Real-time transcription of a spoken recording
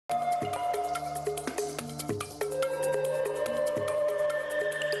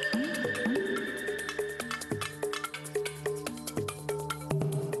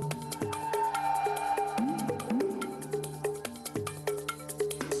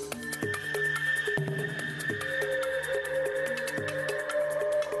A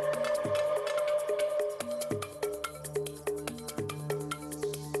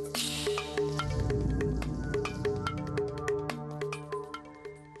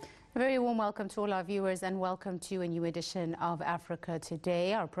very warm welcome to all our viewers and welcome to a new edition of Africa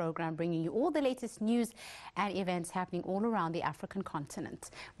Today, our program bringing you all the latest news and events happening all around the African continent.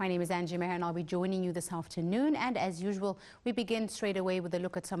 My name is Angie Meher and I'll be joining you this afternoon, and as usual we begin straight away with a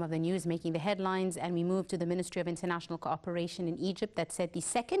look at some of the news making the headlines, and we move to the Ministry of International Cooperation in Egypt that said the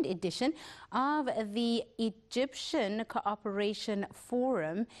second edition of the Egyptian Cooperation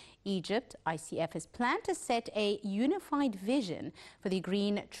Forum Egypt, ICF, is planned to set a unified vision for the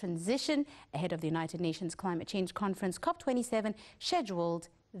green transition ahead of the United Nations Climate Change Conference COP27 scheduled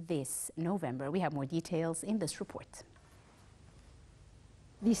this November. We have more details in this report.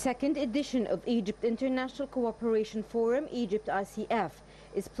 The second edition of Egypt International Cooperation Forum, Egypt ICF,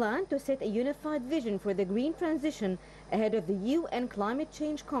 is planned to set a unified vision for the green transition ahead of the UN Climate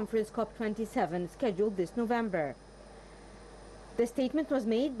Change Conference COP27 scheduled this November. The statement was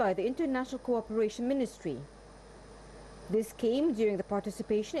made by the International Cooperation Ministry. This came during the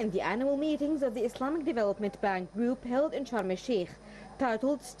participation in the annual meetings of the Islamic Development Bank Group held in Sharm el-Sheikh,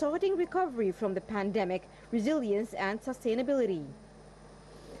 titled Starting Recovery from the Pandemic, Resilience and Sustainability.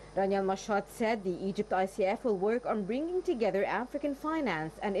 Rania Al-Mashad said the Egypt ICF will work on bringing together African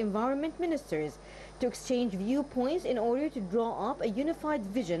finance and environment ministers to exchange viewpoints in order to draw up a unified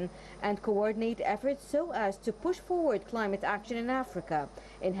vision and coordinate efforts so as to push forward climate action in Africa,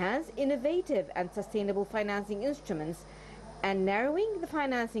 enhance innovative and sustainable financing instruments, and narrowing the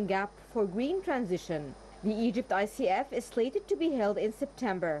financing gap for green transition. The Egypt ICF is slated to be held in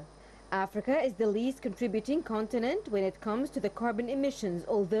September. Africa is the least contributing continent when it comes to the carbon emissions,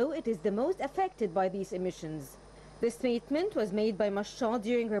 although it is the most affected by these emissions. The statement was made by Mashad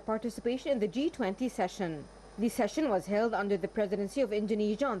during her participation in the G20 session. The session was held under the presidency of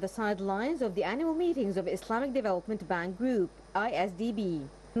Indonesia on the sidelines of the annual meetings of Islamic Development Bank Group, ISDB.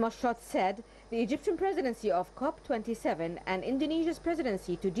 Mashad said the Egyptian presidency of COP27 and Indonesia's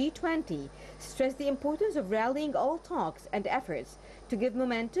presidency to G20 stressed the importance of rallying all talks and efforts to give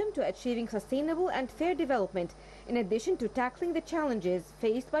momentum to achieving sustainable and fair development, in addition to tackling the challenges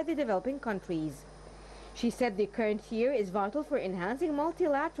faced by the developing countries. She said the current year is vital for enhancing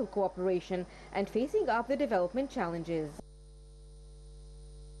multilateral cooperation and facing up the development challenges.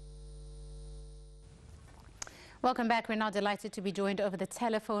 Welcome back. We're now delighted to be joined over the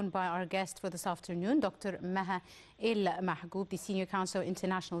telephone by our guest for this afternoon, Dr. Maha El-Mahgoub, the Senior Counsel,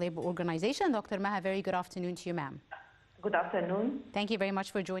 International Labour Organization. Dr. Maha, very good afternoon to you, ma'am. Good afternoon. Thank you very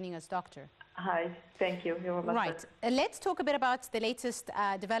much for joining us, Doctor. Hi, thank you. You're welcome. Right. Let's talk a bit about the latest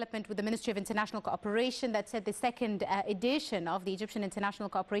development with the Ministry of International Cooperation that said the second edition of the Egyptian International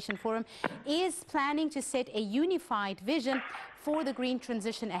Cooperation Forum is planning to set a unified vision for the green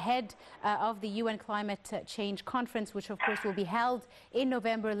transition ahead of the UN Climate Change Conference, which of course will be held in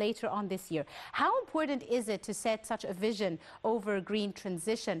November later on this year. How important is it to set such a vision over green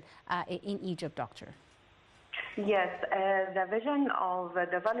transition in Egypt, Doctor? Yes, the vision of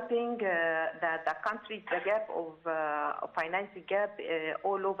developing the countries, the gap of financing gap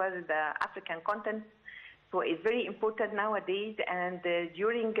all over the African continent. So it's very important nowadays, and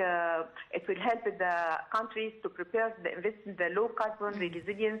during it will help the countries to prepare the invest in the low carbon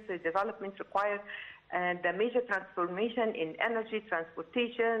resilience development required, and the major transformation in energy,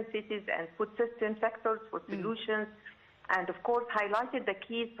 transportation, cities and food system sectors for solutions, and of course highlighted the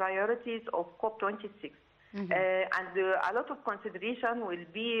key priorities of COP26. And a lot of consideration will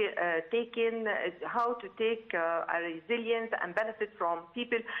be taken how to take a resilience and benefit from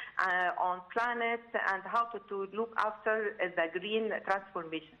people on planet, and how to look after the green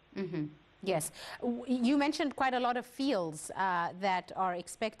transformation. Yes, you mentioned quite a lot of fields that are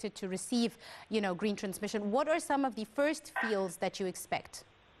expected to receive, green transmission. What are some of the first fields that you expect?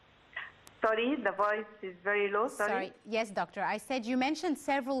 Sorry, the voice is very low. Sorry. Yes, Doctor. I said you mentioned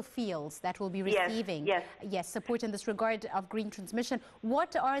several fields that will be receiving support in this regard of green transmission.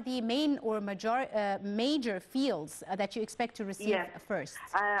 What are the main or major fields that you expect to receive first?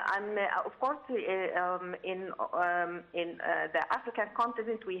 Of course, in the African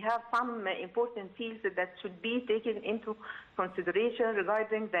continent, we have some important fields that should be taken into consideration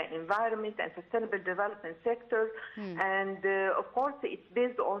regarding the environment and sustainable development sector. And of course, it's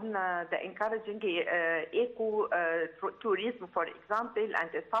based on the encouraging eco-tourism, for example, and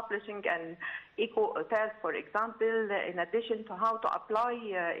establishing an eco-hotels, for example, in addition to how to apply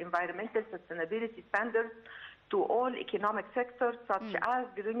environmental sustainability standards to all economic sectors, such as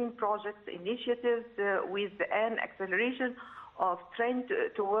green projects initiatives with an acceleration of trend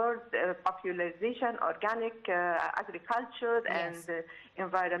towards popularization, organic agriculture, and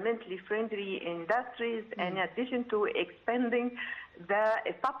environmentally friendly industries, in addition to expanding the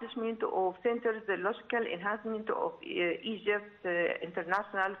establishment of centers, the logical enhancement of Egypt's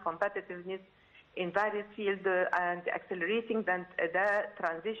international competitiveness in various fields, and accelerating the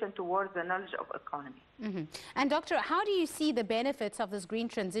transition towards the knowledge of economy. And Doctor, how do you see the benefits of this green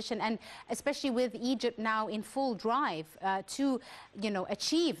transition, and especially with Egypt now in full drive to,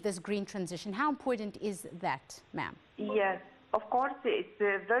 achieve this green transition? How important is that, ma'am? Yes, of course, it's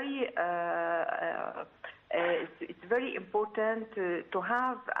very important to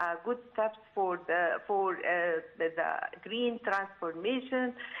have good steps for the green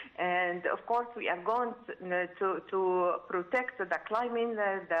transformation, and of course we are going to protect the climate,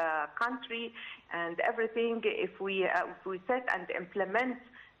 the country, and everything if we set and implement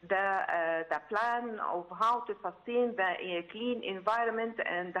the plan of how to sustain the clean environment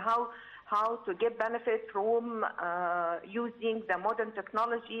and how to get benefit from using the modern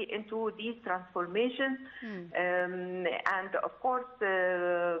technology into these transformations, and of course,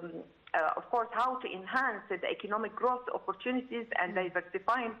 how to enhance the economic growth opportunities and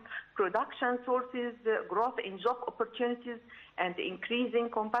diversifying production sources, growth in job opportunities, and increasing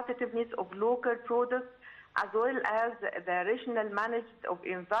competitiveness of local products, as well as the rational management of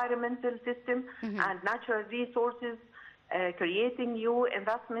environmental system and natural resources, creating new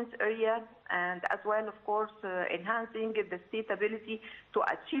investment areas, and as well, of course, enhancing the state ability to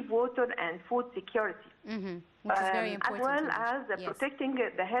achieve water and food security. Which is very important. As well as protecting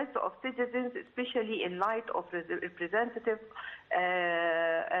the health of citizens, especially in light of the representative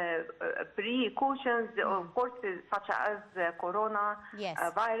precautions, of course, such as corona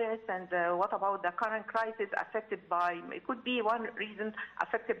virus, and what about the current crisis affected by, it could be one reason,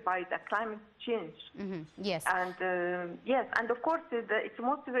 affected by the climate change. Yes. And and of course,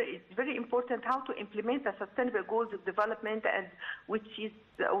 it's very important how to implement the sustainable goals of development, and which is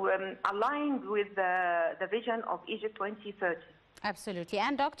aligned with the vision of Egypt 2030. Absolutely.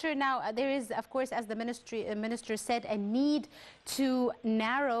 And Doctor, now there is, of course, as the minister said, a need to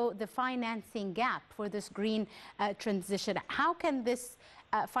narrow the financing gap for this green transition. How can this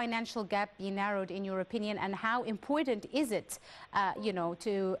financial gap be narrowed, in your opinion, and how important is it,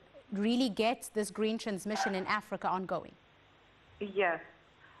 to really get this green transmission in Africa ongoing? Yes.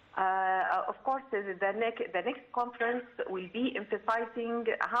 Of course, the next conference will be emphasizing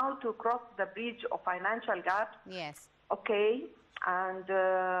how to cross the bridge of financial gaps. Yes. Okay. And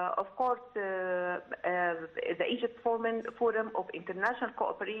of course, the Egypt Forum of International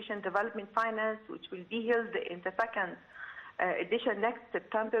Cooperation Development Finance, which will be held in the second edition next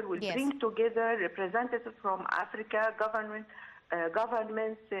September, will bring together representatives from Africa, governments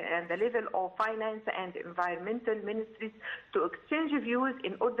and the level of finance and environmental ministries to exchange views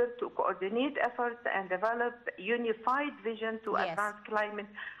in order to coordinate efforts and develop a unified vision to advance climate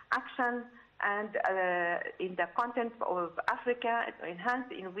action and in the context of Africa, to enhance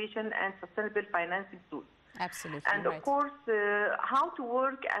innovation and sustainable financing tools. Absolutely. And of course, how to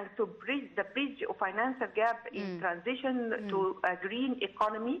work and to bridge the bridge of financial gap in transition to a green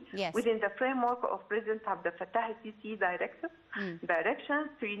economy within the framework of President Abdel Fattah al-Sisi directions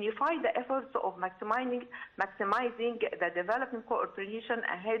to unify the efforts of maximizing the development cooperation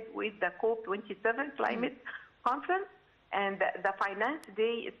ahead with the COP27 climate conference and the Finance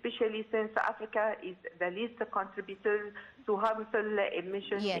Day, especially since Africa is the least contributor to harmful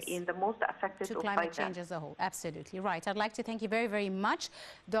emissions in the most affected to climate change as a whole. Absolutely right. I'd like to thank you very, very much,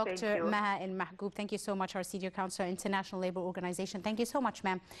 Dr. Maha El Mahgoub. Thank you so much, our Senior Counselor, International Labour Organization. Thank you so much,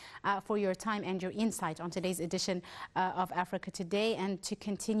 ma'am, for your time and your insight on today's edition of Africa Today. And to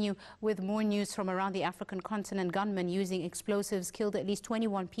continue with more news from around the African continent, gunmen using explosives killed at least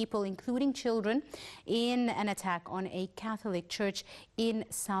 21 people, including children, in an attack on a Catholic church in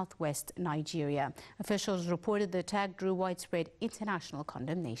southwest Nigeria. Officials reported the attack drew widespread international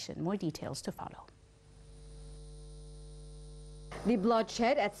condemnation. More details to follow. The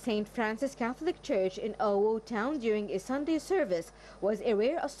bloodshed at St. Francis Catholic Church in Owo town during a Sunday service was a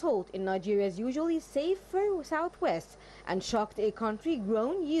rare assault in Nigeria's usually safer southwest and shocked a country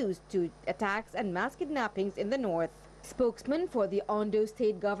grown used to attacks and mass kidnappings in the north. Spokesman for the Ondo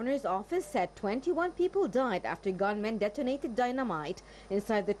State Governor's office said 21 people died after gunmen detonated dynamite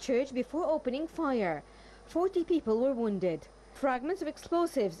inside the church before opening fire. 40 people were wounded. Fragments of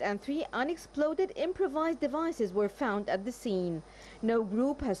explosives and 3 unexploded improvised devices were found at the scene. No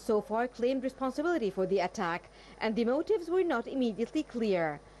group has so far claimed responsibility for the attack, and the motives were not immediately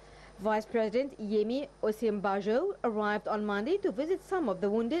clear. Vice President Yemi Osinbajo arrived on Monday to visit some of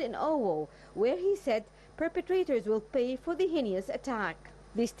the wounded in Owo, where he said perpetrators will pay for the heinous attack.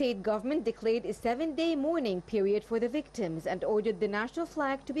 The state government declared a 7-day mourning period for the victims and ordered the national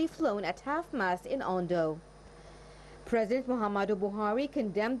flag to be flown at half-mast in Ondo. President Muhammadu Buhari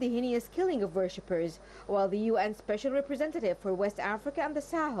condemned the heinous killing of worshippers, while the UN Special Representative for West Africa and the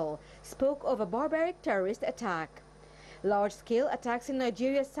Sahel spoke of a barbaric terrorist attack. Large-scale attacks in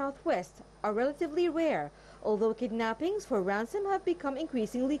Nigeria's southwest are relatively rare, although kidnappings for ransom have become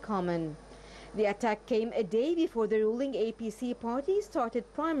increasingly common. The attack came a day before the ruling APC party started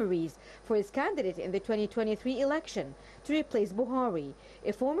primaries for its candidate in the 2023 election to replace Buhari,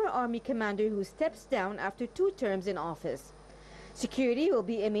 a former army commander who steps down after 2 terms in office. Security will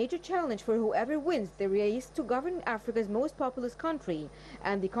be a major challenge for whoever wins the race to govern Africa's most populous country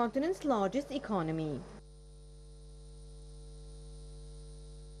and the continent's largest economy.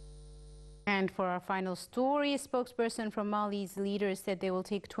 And for our final story, a spokesperson from Mali's leaders said they will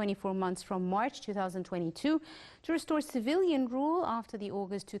take 24 months from March 2022 to restore civilian rule after the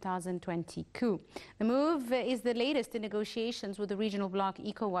August 2020 coup. The move is the latest in negotiations with the regional bloc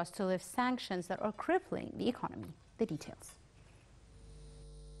ECOWAS to lift sanctions that are crippling the economy. The details.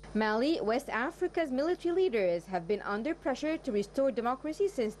 Mali, West Africa's military leaders have been under pressure to restore democracy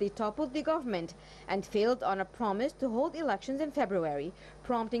since they toppled the government and failed on a promise to hold elections in February,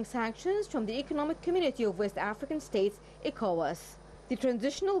 prompting sanctions from the Economic Community of West African States, ECOWAS. The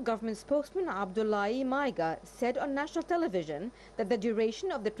transitional government spokesman Abdoulaye Maiga said on national television that the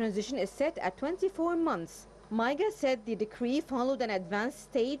duration of the transition is set at 24 months. Maiga said the decree followed an advanced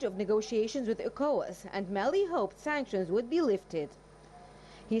stage of negotiations with ECOWAS, and Mali hoped sanctions would be lifted.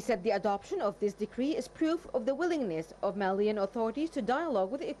 He said the adoption of this decree is proof of the willingness of Malian authorities to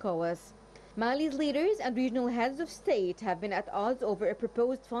dialogue with ECOWAS. Mali's leaders and regional heads of state have been at odds over a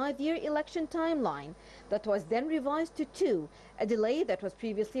proposed 5-year election timeline that was then revised to 2, a delay that was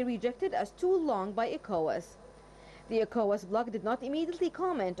previously rejected as too long by ECOWAS. The ECOWAS bloc did not immediately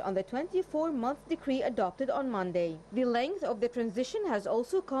comment on the 24-month decree adopted on Monday. The length of the transition has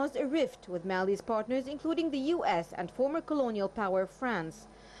also caused a rift with Mali's partners, including the US and former colonial power France.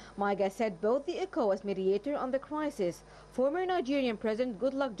 Maiga said both the ECOWAS mediator on the crisis, former Nigerian President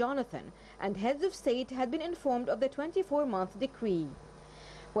Goodluck Jonathan, and heads of state had been informed of the 24-month decree.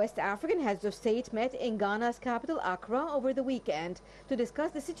 West African heads of state met in Ghana's capital Accra over the weekend to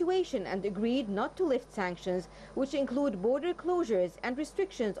discuss the situation and agreed not to lift sanctions, which include border closures and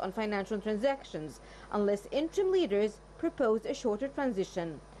restrictions on financial transactions, unless interim leaders propose a shorter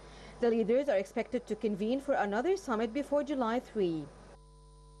transition. The leaders are expected to convene for another summit before July 3.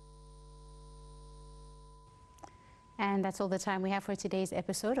 And that's all the time we have for today's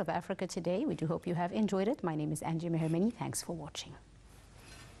episode of Africa Today. We do hope you have enjoyed it. My name is Angie Mehermani. Thanks for watching.